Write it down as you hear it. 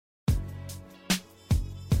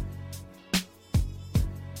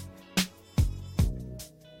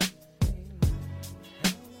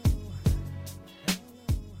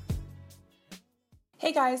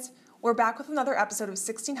Hey guys, we're back with another episode of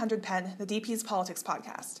 1600 Penn, the DP's Politics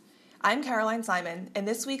Podcast. I'm Caroline Simon, and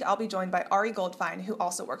this week I'll be joined by Ari Goldfein, who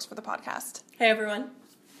also works for the podcast. Hey everyone.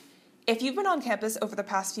 If you've been on campus over the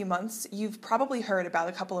past few months, you've probably heard about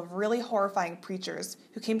a couple of really horrifying preachers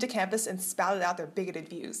who came to campus and spouted out their bigoted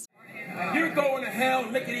views. You're going to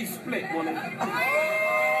hell, lickety-split, woman.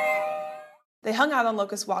 They hung out on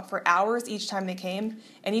Locust Walk for hours each time they came,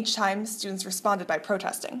 and each time students responded by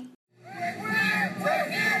protesting.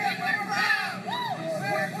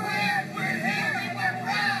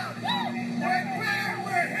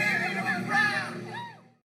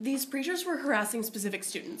 These preachers were harassing specific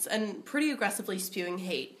students and pretty aggressively spewing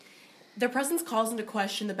hate. Their presence calls into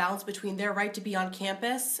question the balance between their right to be on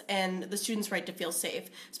campus and the students' right to feel safe,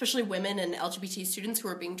 especially women and LGBT students who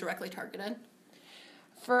are being directly targeted.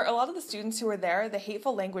 For a lot of the students who were there, the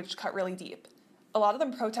hateful language cut really deep. A lot of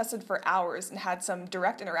them protested for hours and had some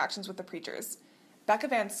direct interactions with the preachers. Becca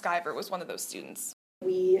Van Sciver was one of those students.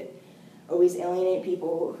 We always alienate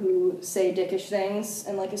people who say dickish things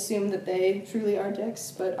and assume that they truly are dicks,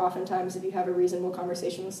 but oftentimes if you have a reasonable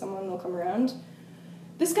conversation with someone, they'll come around.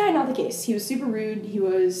 This guy, not the case. He was super rude. He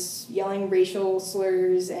was yelling racial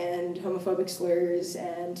slurs and homophobic slurs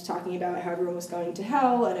and talking about how everyone was going to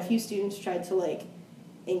hell, and a few students tried to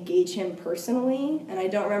engage him personally, and I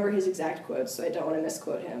don't remember his exact quotes, so I don't want to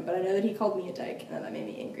misquote him, but I know that he called me a dyke, and that made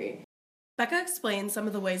me angry. Becca explained some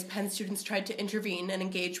of the ways Penn students tried to intervene and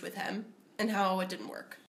engage with him, and how it didn't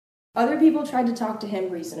work. Other people tried to talk to him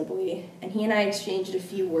reasonably, and he and I exchanged a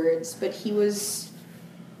few words, but he was,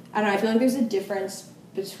 I don't know, I feel like there's a difference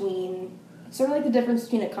between, sort of like the difference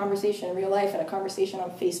between a conversation in real life and a conversation on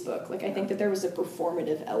Facebook. I think that there was a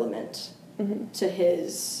performative element to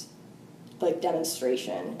his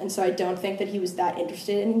demonstration, and so I don't think that he was that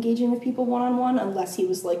interested in engaging with people one-on-one unless he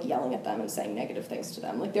was yelling at them and saying negative things to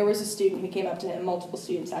them. There was a student who came up to him, multiple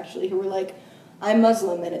students actually, who were like, "I'm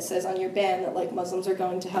Muslim and it says on your band that Muslims are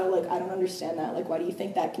going to hell, I don't understand that, why do you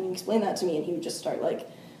think that, can you explain that to me?" And he would just start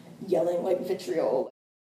yelling vitriol.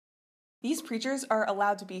 These preachers are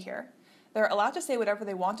allowed to be here. They're allowed to say whatever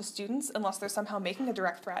they want to students unless they're somehow making a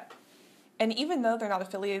direct threat. And even though they're not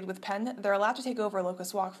affiliated with Penn, they're allowed to take over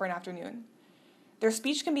Locust Walk for an afternoon. Their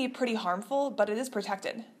speech can be pretty harmful, but it is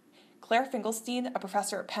protected. Claire Finkelstein, a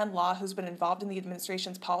professor at Penn Law who's been involved in the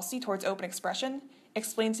administration's policy towards open expression,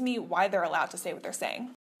 explained to me why they're allowed to say what they're saying.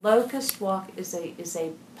 Locust Walk is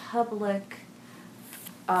a public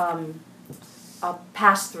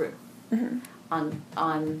pass-through in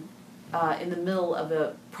the middle of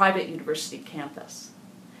a private university campus.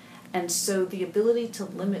 And so the ability to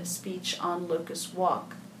limit speech on Locust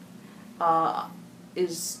Walk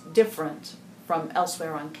is different from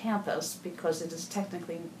elsewhere on campus because it is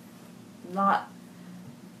technically not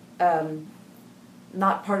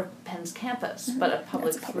part of Penn's campus, but a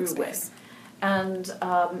public throughway. And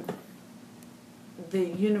the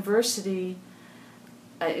university,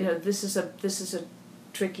 this is a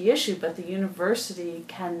tricky issue, but the university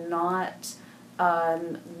cannot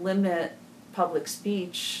limit public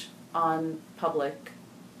speech on public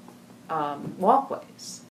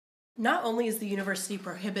walkways. Not only is the university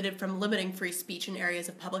prohibited from limiting free speech in areas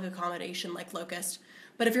of public accommodation like Locust,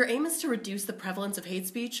 but if your aim is to reduce the prevalence of hate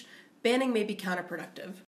speech, banning may be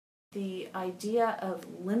counterproductive. The idea of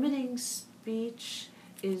limiting speech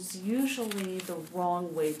is usually the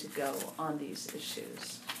wrong way to go on these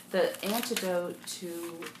issues. The antidote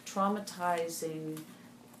to traumatizing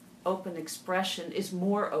open expression is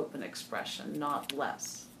more open expression, not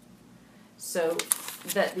less. So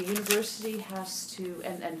that the university has to,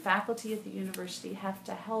 and faculty at the university have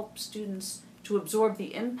to help students to absorb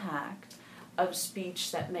the impact of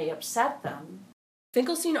speech that may upset them.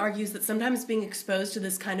 Finkelstein argues that sometimes being exposed to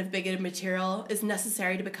this kind of bigoted material is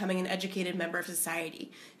necessary to becoming an educated member of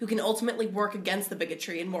society, who can ultimately work against the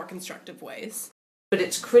bigotry in more constructive ways. But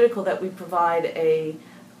it's critical that we provide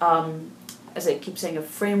as I keep saying, a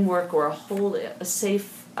framework or a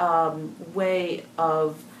safe way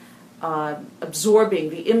of absorbing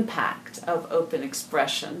the impact of open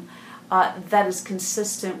expression that is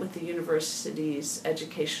consistent with the university's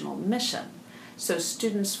educational mission. So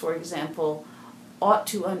students, for example, ought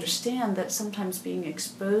to understand that sometimes being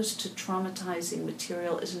exposed to traumatizing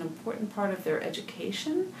material is an important part of their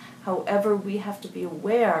education. However, we have to be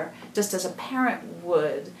aware, just as a parent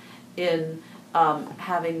would in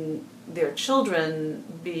having their children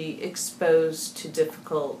be exposed to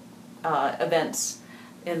difficult events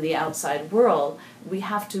in the outside world, we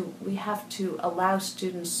have to allow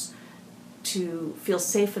students to feel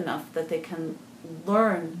safe enough that they can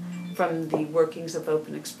learn from the workings of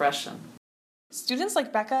open expression. Students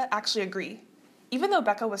like Becca actually agree. Even though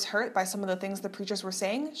Becca was hurt by some of the things the preachers were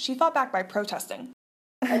saying, she fought back by protesting.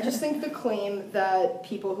 I just think the claim that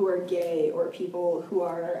people who are gay or people who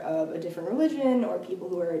are of a different religion or people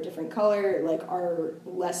who are a different color like are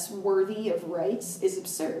less worthy of rights is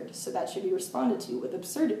absurd. So that should be responded to with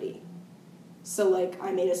absurdity. So like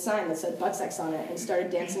I made a sign that said butt sex on it and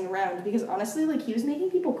started dancing around because honestly like he was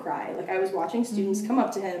making people cry. Like I was watching students come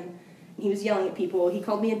up to him and he was yelling at people. He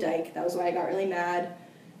called me a dyke. That was why I got really mad.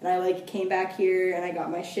 And I like came back here and I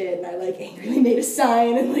got my shit and I like angrily made a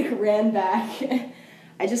sign and like ran back.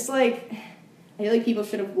 I just like, I feel like people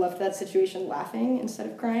should have left that situation laughing instead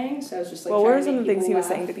of crying. So I was just like, what trying were to some make of the things he people was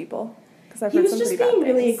laugh. saying to people? Because I've He heard was some just pretty bad being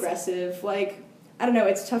really things. aggressive. Like, I don't know,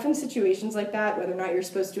 it's tough in situations like that, whether or not you're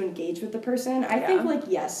supposed to engage with the person. I think, like,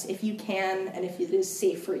 yes, if you can and if it is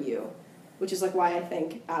safe for you, which is like why I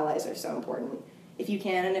think allies are so important. If you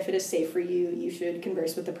can and if it is safe for you, you should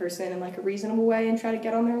converse with the person in like a reasonable way and try to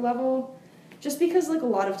get on their level. Just because like a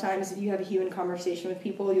lot of times if you have a human conversation with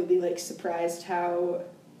people, you'll be like surprised how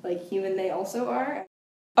like human they also are.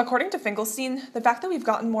 According to Finkelstein, the fact that we've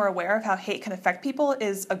gotten more aware of how hate can affect people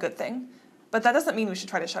is a good thing. But that doesn't mean we should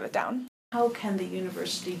try to shut it down. How can the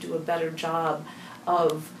university do a better job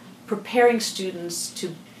of preparing students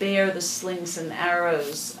to bear the slings and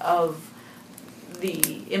arrows of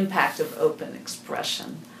the impact of open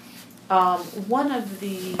expression? One of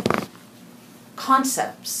the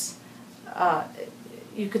concepts,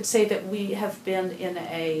 you could say that we have been in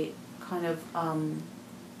a kind of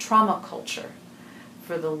trauma culture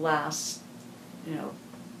for the last,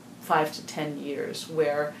 5 to 10 years,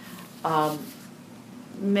 where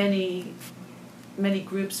many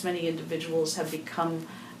groups, many individuals have become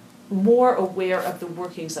more aware of the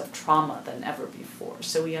workings of trauma than ever before.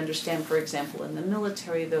 So we understand, for example, in the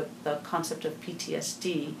military, the concept of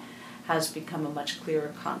PTSD has become a much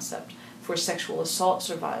clearer concept. For sexual assault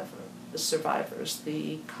survivors,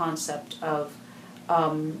 the concept of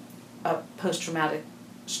a post-traumatic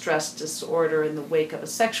stress disorder in the wake of a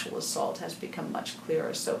sexual assault has become much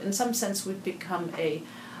clearer. So in some sense, we've become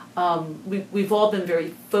we've all been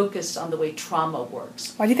very focused on the way trauma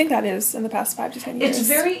works. Why do you think that is in the past 5 to 10 years? It's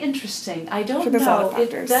very interesting. I don't there's a lot know. of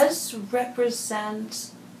factors. It does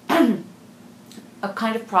represent a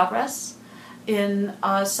kind of progress in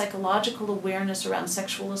psychological awareness around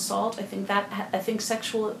sexual assault. I think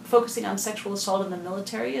focusing on sexual assault in the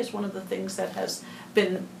military is one of the things that has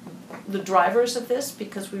been the drivers of this,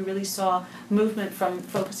 because we really saw movement from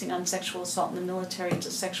focusing on sexual assault in the military to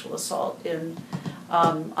sexual assault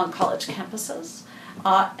on college campuses,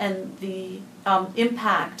 and the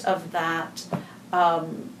impact of that,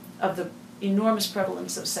 of the enormous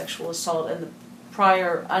prevalence of sexual assault and the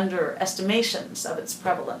prior underestimations of its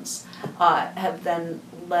prevalence have then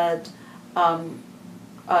led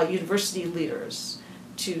university leaders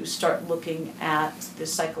to start looking at the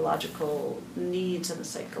psychological needs and the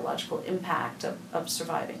psychological impact of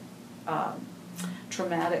surviving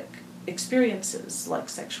traumatic experiences like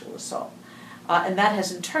sexual assault. And that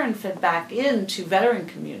has in turn fed back into veteran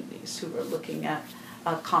communities who are looking at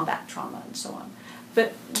combat trauma and so on.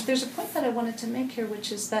 But there's a point that I wanted to make here,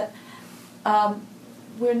 which is that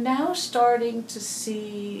we're now starting to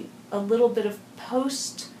see a little bit of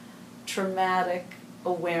post-traumatic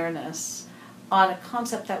awareness on a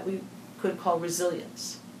concept that we could call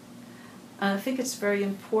resilience. And I think it's very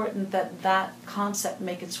important that that concept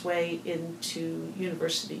make its way into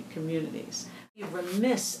university communities. We're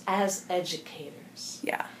remiss as educators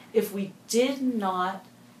if we did not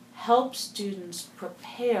help students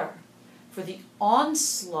prepare for the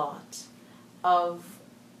onslaught of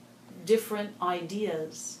different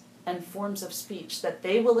ideas and forms of speech that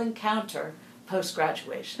they will encounter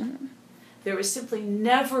post-graduation. Mm-hmm. There is simply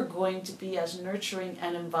never going to be as nurturing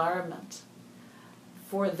an environment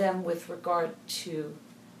for them with regard to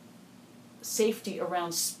safety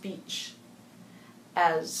around speech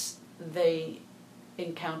as they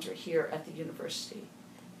encounter here at the university,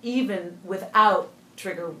 even without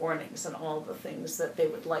trigger warnings and all the things that they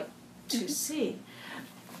would like to see.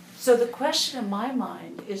 So the question in my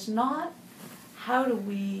mind is not how do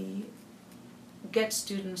we get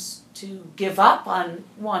students to give up on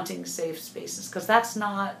wanting safe spaces, because that's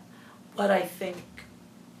not what I think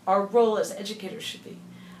our role as educators should be.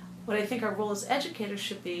 What I think our role as educators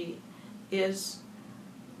should be is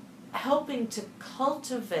helping to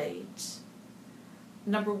cultivate,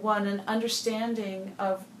 number one, an understanding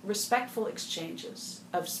of respectful exchanges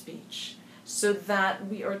of speech, so that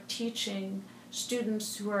we are teaching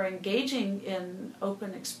students who are engaging in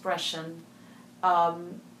open expression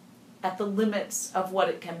at the limits of what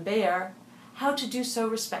it can bear, how to do so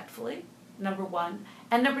respectfully, number one.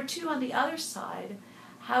 And number two, on the other side,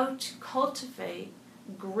 how to cultivate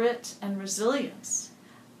grit and resilience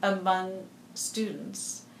among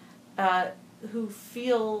students who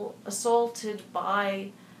feel assaulted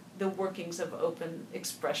by the workings of open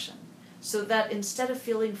expression, so that instead of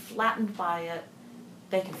feeling flattened by it,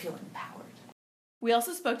 they can feel empowered. We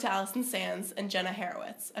also spoke to Allison Sands and Jenna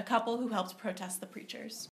Horowitz, a couple who helped protest the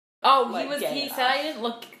preachers. Oh, he said I didn't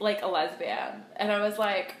look like a lesbian. And I was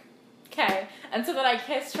like, okay. And so then I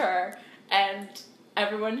kissed her, and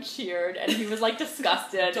everyone cheered, and he was, like,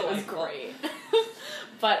 disgusted. It was great.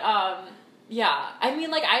 But, yeah. I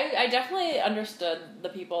mean, like, I definitely understood the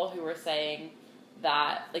people who were saying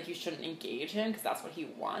that, like, you shouldn't engage him because that's what he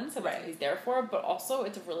wants and that's what he's there for. But also,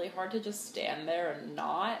 it's really hard to just stand there and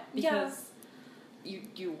not because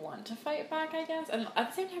you want to fight back, I guess. And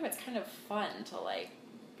at the same time, it's kind of fun to, like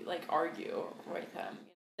argue with him.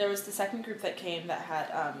 There was the second group that came that had,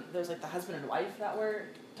 there was like the husband and wife that were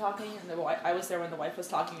talking, and I was there when the wife was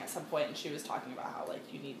talking at some point, and she was talking about how, like,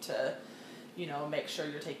 you need to, you know, make sure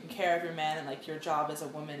you're taking care of your man, and, like, your job as a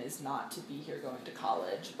woman is not to be here going to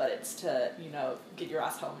college, but it's to, you know, get your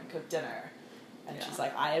ass home and cook dinner. And she's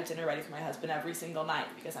like, I have dinner ready for my husband every single night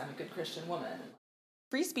because I'm a good Christian woman.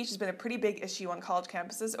 Free speech has been a pretty big issue on college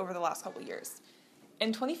campuses over the last couple of years.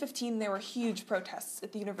 In 2015, there were huge protests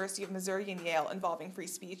at the University of Missouri and Yale involving free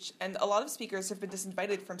speech, and a lot of speakers have been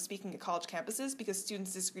disinvited from speaking at college campuses because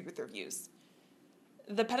students disagreed with their views.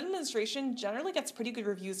 The Penn administration generally gets pretty good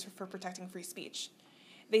reviews for protecting free speech.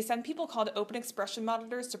 They send people called open expression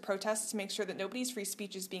monitors to protest to make sure that nobody's free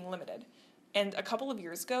speech is being limited. And a couple of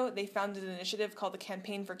years ago, they founded an initiative called the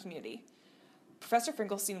Campaign for Community. Professor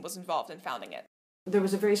Finkelstein was involved in founding it. There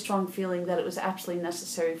was a very strong feeling that it was absolutely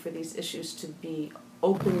necessary for these issues to be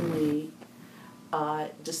openly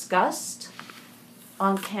discussed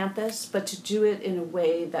on campus, but to do it in a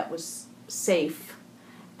way that was safe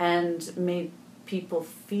and made people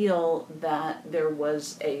feel that there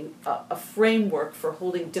was a framework for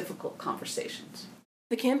holding difficult conversations.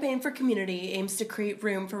 The Campaign for Community aims to create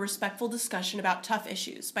room for respectful discussion about tough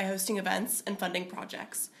issues by hosting events and funding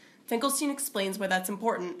projects. Finkelstein explains why that's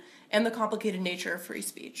important and the complicated nature of free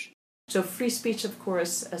speech. So free speech, of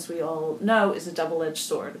course, as we all know, is a double-edged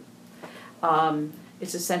sword.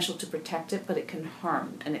 It's essential to protect it, but it can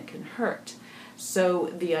harm and it can hurt. So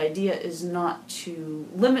the idea is not to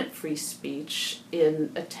limit free speech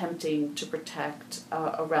in attempting to protect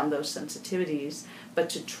around those sensitivities, but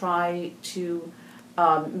to try to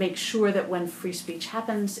make sure that when free speech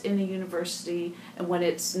happens in a university and when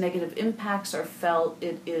its negative impacts are felt,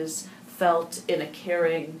 it is felt in a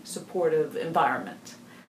caring, supportive environment.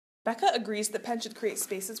 Becca agrees that Penn should create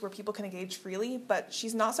spaces where people can engage freely, but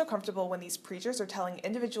she's not so comfortable when these preachers are telling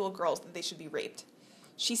individual girls that they should be raped.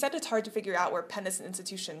 She said it's hard to figure out where Penn as an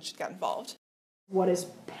institution should get involved. What is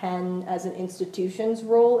Penn as an institution's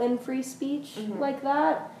role in free speech like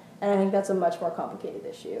that? And I think that's a much more complicated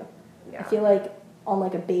issue. I feel like on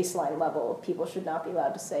like a baseline level, people should not be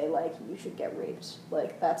allowed to say, like, you should get raped.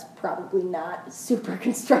 Like, that's probably not super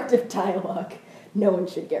constructive dialogue. No one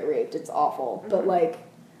should get raped. It's awful. But, like,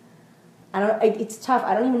 it's tough.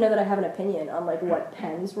 I don't even know that I have an opinion on, like, what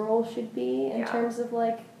Penn's role should be in terms of,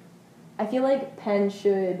 like, I feel like Penn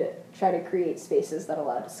should try to create spaces that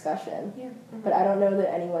allow discussion. But I don't know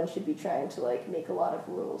that anyone should be trying to, like, make a lot of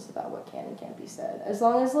rules about what can and can't be said. As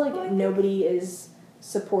long as, like, nobody is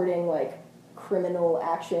supporting, like, criminal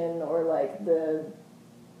action or like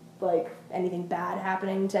anything bad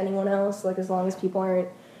happening to anyone else, like as long as people aren't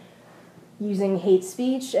using hate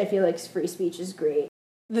speech, I feel like free speech is great.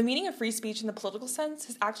 The meaning of free speech in the political sense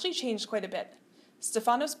has actually changed quite a bit.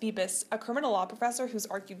 Stefanos Bibis, a criminal law professor who's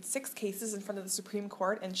argued 6 cases in front of the Supreme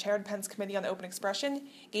Court and chaired Penn's Committee on Open Expression,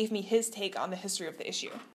 gave me his take on the history of the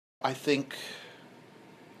issue. I think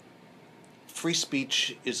free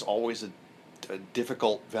speech is always a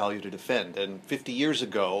difficult value to defend, and 50 years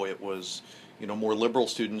ago it was, you know, more liberal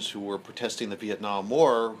students who were protesting the Vietnam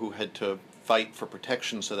War who had to fight for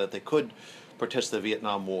protection so that they could protest the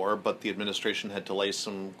Vietnam War, but the administration had to lay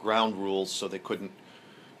some ground rules so they couldn't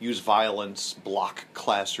use violence, block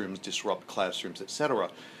classrooms, disrupt classrooms, etc.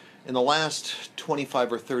 In the last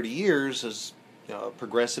 25 or 30 years, as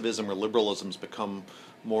progressivism or liberalism's become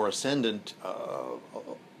more ascendant,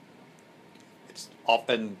 it's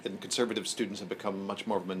often, and conservative students have become much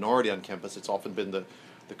more of a minority on campus, it's often been the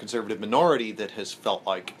conservative minority that has felt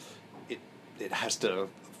like it has to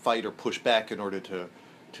fight or push back in order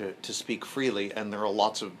to speak freely, and there are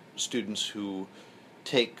lots of students who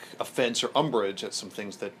take offense or umbrage at some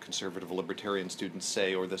things that conservative or libertarian students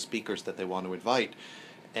say or the speakers that they want to invite.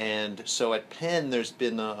 And so at Penn there's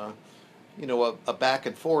been a back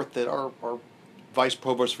and forth that our Vice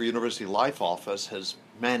Provost for University Life Office has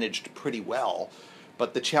managed pretty well.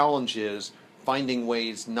 But the challenge is finding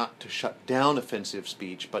ways not to shut down offensive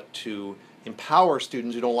speech, but to empower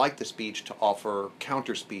students who don't like the speech to offer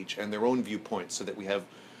counter speech and their own viewpoints, so that we have,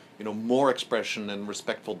 more expression and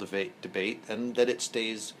respectful debate, and that it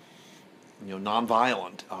stays,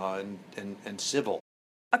 nonviolent and civil.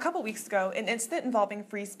 A couple weeks ago, an incident involving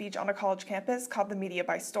free speech on a college campus caught the media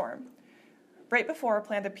by storm. Right before a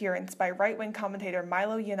planned appearance by right-wing commentator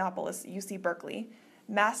Milo Yiannopoulos at UC Berkeley,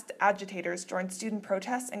 masked agitators joined student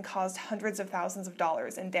protests and caused hundreds of thousands of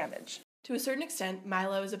dollars in damage. To a certain extent,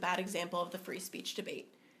 Milo is a bad example of the free speech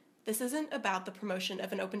debate. This isn't about the promotion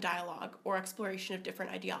of an open dialogue or exploration of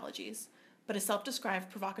different ideologies, but a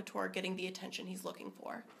self-described provocateur getting the attention he's looking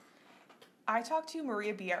for. I talked to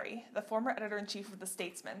Maria Bieri, the former editor-in-chief of The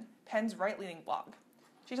Statesman, Penn's right-leaning blog.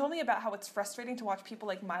 She told me about how it's frustrating to watch people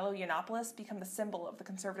like Milo Yiannopoulos become the symbol of the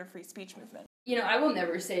conservative free speech movement. I will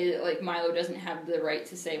never say that, Milo doesn't have the right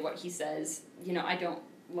to say what he says. I don't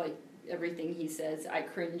like everything he says. I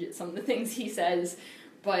cringe at some of the things he says.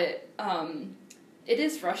 But, it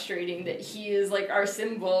is frustrating that he is, our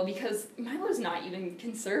symbol, because Milo's not even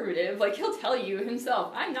conservative. He'll tell you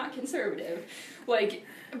himself, I'm not conservative.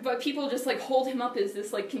 But people just, hold him up as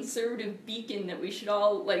this, conservative beacon that we should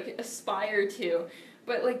all, aspire to.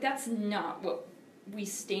 But, that's not what we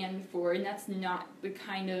stand for, and that's not the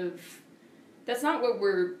kind of... That's not what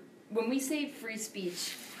we're... When we say free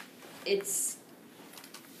speech,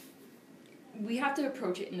 we have to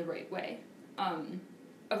approach it in the right way.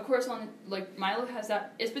 Of course, Milo has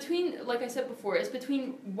that... It's between, like I said before, it's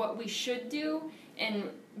between what we should do and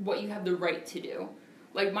what you have the right to do.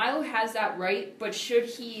 Milo has that right, but should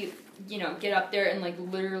he, get up there and,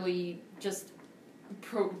 literally just,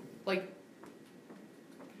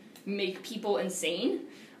 make people insane,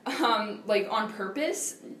 on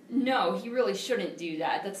purpose? No, he really shouldn't do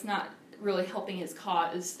that. That's not really helping his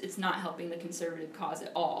cause. It's not helping the conservative cause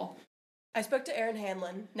at all. I spoke to Aaron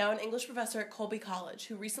Hanlon, now an English professor at Colby College,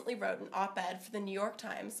 who recently wrote an op-ed for the New York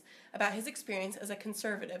Times about his experience as a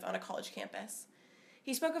conservative on a college campus.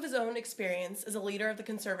 He spoke of his own experience as a leader of the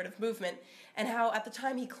conservative movement and how at the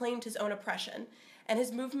time he claimed his own oppression, and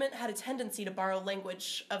his movement had a tendency to borrow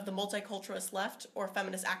language of the multiculturalist left or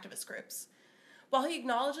feminist activist groups. While he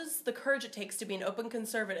acknowledges the courage it takes to be an open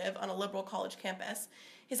conservative on a liberal college campus,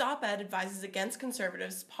 his op-ed advises against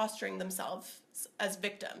conservatives posturing themselves as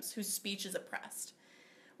victims whose speech is oppressed.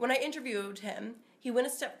 When I interviewed him, he went a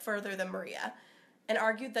step further than Maria and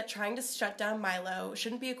argued that trying to shut down Milo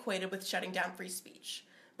shouldn't be equated with shutting down free speech,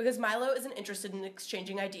 because Milo isn't interested in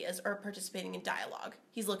exchanging ideas or participating in dialogue.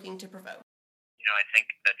 He's looking to provoke. I think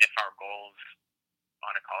that if our goals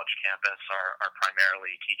on a college campus are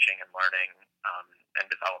primarily teaching and learning and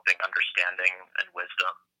developing understanding and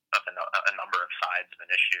wisdom of a number of sides of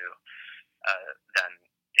an issue, then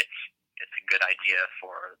it's a good idea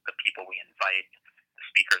for the people we invite, the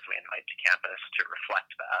speakers we invite to campus, to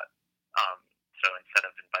reflect that. So instead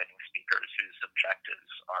of inviting speakers whose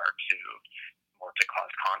objectives are to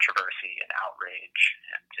cause controversy and outrage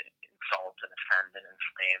and to insult and offend and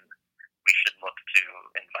inflame, we should look to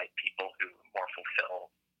invite people who more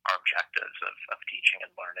fulfill our objectives of teaching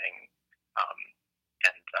and learning,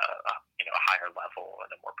 and a higher level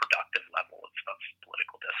and a more productive level of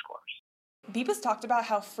political discourse. Bibas talked about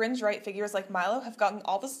how fringe right figures like Milo have gotten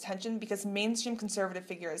all this attention because mainstream conservative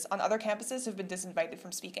figures on other campuses have been disinvited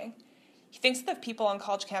from speaking. He thinks that if people on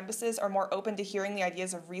college campuses are more open to hearing the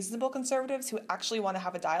ideas of reasonable conservatives who actually want to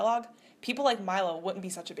have a dialogue, people like Milo wouldn't be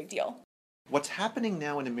such a big deal. What's happening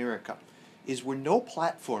now in America is we're no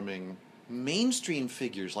platforming mainstream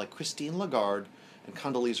figures like Christine Lagarde and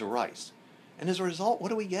Condoleezza Rice. And as a result, what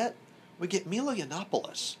do we get? We get Milo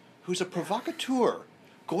Yiannopoulos, who's a provocateur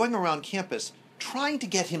going around campus trying to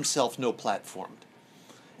get himself no platformed.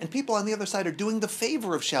 And people on the other side are doing the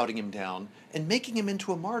favor of shouting him down and making him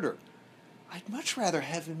into a martyr. I'd much rather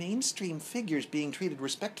have mainstream figures being treated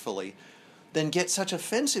respectfully than get such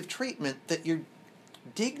offensive treatment that you're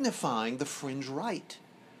dignifying the fringe right.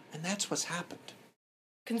 And that's what's happened.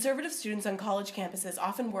 Conservative students on college campuses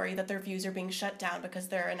often worry that their views are being shut down because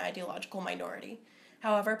they're an ideological minority.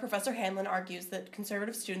 However, Professor Hanlon argues that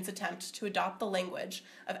conservative students' attempt to adopt the language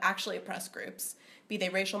of actually oppressed groups, be they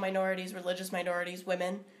racial minorities, religious minorities,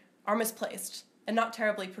 women, are misplaced and not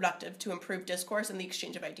terribly productive to improve discourse and the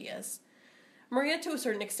exchange of ideas. Maria, to a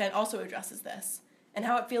certain extent, also addresses this, and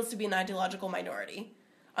how it feels to be an ideological minority.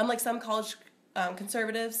 Unlike some college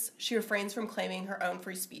conservatives, she refrains from claiming her own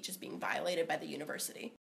free speech is being violated by the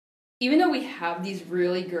university. Even though we have these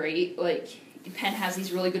really great, Penn has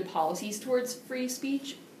these really good policies towards free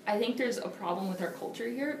speech, I think there's a problem with our culture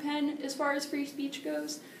here at Penn as far as free speech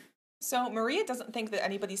goes. So Maria doesn't think that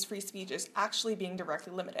anybody's free speech is actually being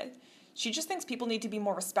directly limited. She just thinks people need to be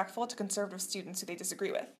more respectful to conservative students who they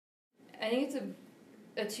disagree with. I think it's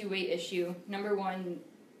a two-way issue. Number one,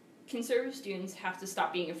 conservative students have to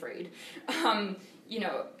stop being afraid. I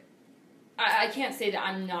can't say that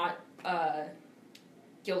I'm not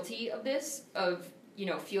guilty of this, of,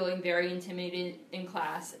 feeling very intimidated in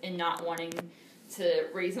class and not wanting to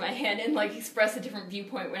raise my hand and, express a different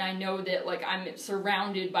viewpoint when I know that, I'm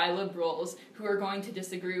surrounded by liberals who are going to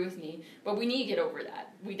disagree with me. But we need to get over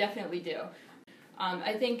that. We definitely do.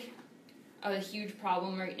 I think a huge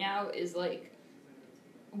problem right now is,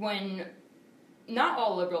 when, not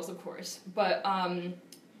all liberals, of course, but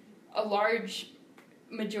a large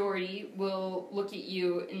majority will look at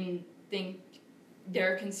you and think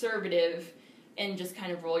they're conservative and just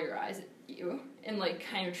kind of roll your eyes at you and,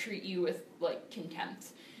 kind of treat you with, contempt.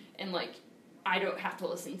 And, I don't have to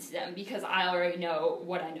listen to them because I already know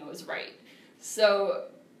what I know is right. So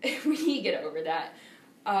we need to get over that.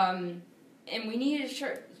 And we need to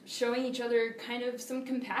start showing each other kind of some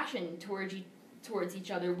compassion towards each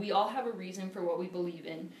other. We all have a reason for what we believe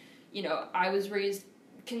in. I was raised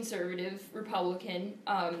conservative, Republican.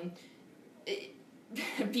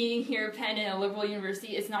 Being here at Penn in a liberal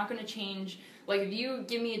university, it's not going to change. If you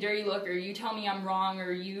give me a dirty look or you tell me I'm wrong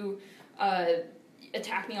or you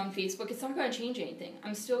attack me on Facebook, it's not going to change anything.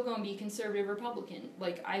 I'm still going to be conservative Republican.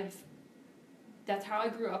 That's how I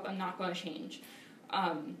grew up. I'm not going to change.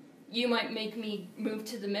 You might make me move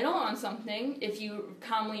to the middle on something if you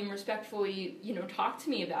calmly and respectfully, talk to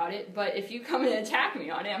me about it. But if you come and attack me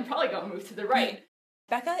on it, I'm probably going to move to the right.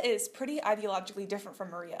 Becca is pretty ideologically different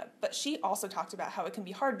from Maria, but she also talked about how it can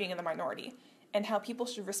be hard being in the minority, and how people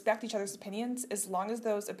should respect each other's opinions as long as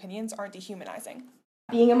those opinions aren't dehumanizing.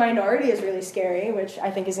 Being a minority is really scary, which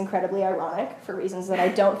I think is incredibly ironic for reasons that I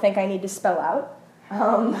don't think I need to spell out.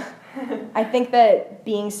 I think that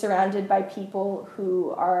being surrounded by people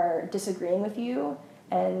who are disagreeing with you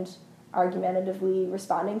and argumentatively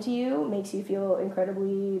responding to you makes you feel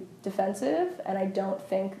incredibly defensive, and I don't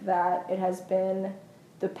think that it has been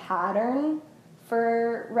the pattern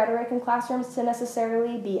for rhetoric in classrooms to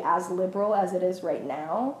necessarily be as liberal as it is right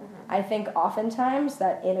now. Mm-hmm. I think oftentimes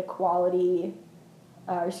that equality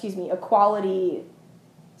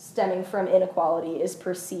stemming from inequality is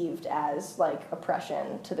perceived as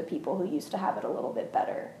oppression to the people who used to have it a little bit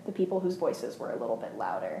better, the people whose voices were a little bit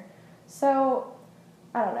louder. So,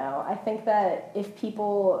 I don't know, I think that if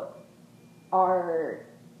people are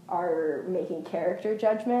making character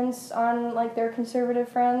judgments on their conservative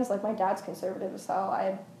friends, my dad's conservative as hell.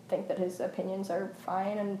 I think that his opinions are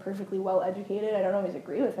fine and perfectly well educated. I don't always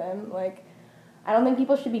agree with him. I don't think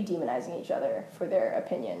people should be demonizing each other for their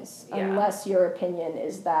opinions, unless your opinion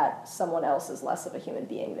is that someone else is less of a human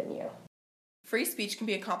being than you. Free speech can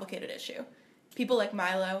be a complicated issue. People like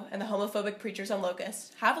Milo and the homophobic preachers on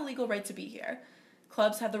Locust have a legal right to be here.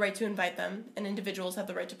 Clubs have the right to invite them, and individuals have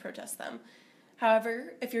the right to protest them.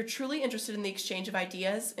 However, if you're truly interested in the exchange of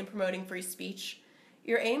ideas and promoting free speech,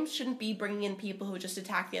 your aim shouldn't be bringing in people who just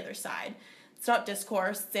attack the other side. It's not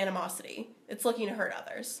discourse, it's animosity. It's looking to hurt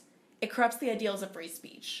others. It corrupts the ideals of free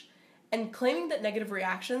speech. And claiming that negative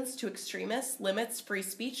reactions to extremists limits free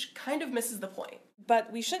speech kind of misses the point.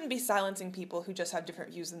 But we shouldn't be silencing people who just have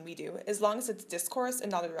different views than we do, as long as it's discourse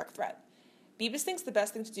and not a direct threat. Beebus thinks the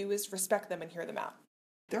best thing to do is respect them and hear them out.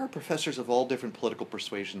 There are professors of all different political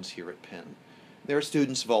persuasions here at Penn. There are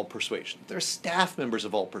students of all persuasions. There are staff members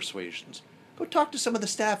of all persuasions. Go talk to some of the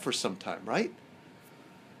staff for some time, right?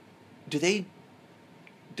 Do they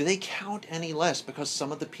count any less because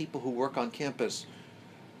some of the people who work on campus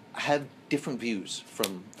have different views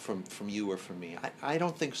from you or from me? I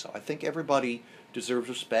don't think so. I think everybody deserves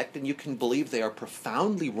respect, and you can believe they are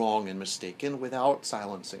profoundly wrong and mistaken without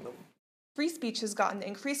silencing them. Free speech has gotten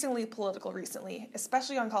increasingly political recently,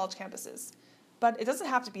 especially on college campuses. But it doesn't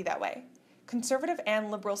have to be that way. Conservative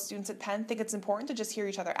and liberal students at Penn think it's important to just hear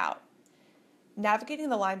each other out. Navigating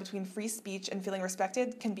the line between free speech and feeling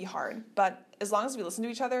respected can be hard, but as long as we listen to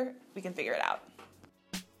each other, we can figure it out.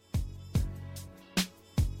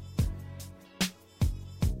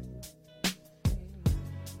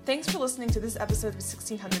 Thanks for listening to this episode of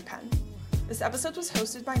 1600 Penn. This episode was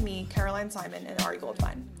hosted by me, Caroline Simon, and Ari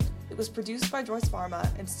Goldfein. It was produced by Joyce Varma,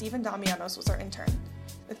 and Stephen Damianos was our intern.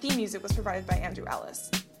 The theme music was provided by Andrew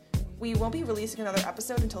Ellis. We won't be releasing another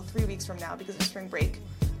episode until 3 weeks from now because of spring break,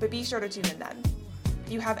 but be sure to tune in then.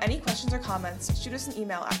 If you have any questions or comments, shoot us an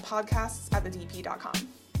email at podcasts@thedp.com.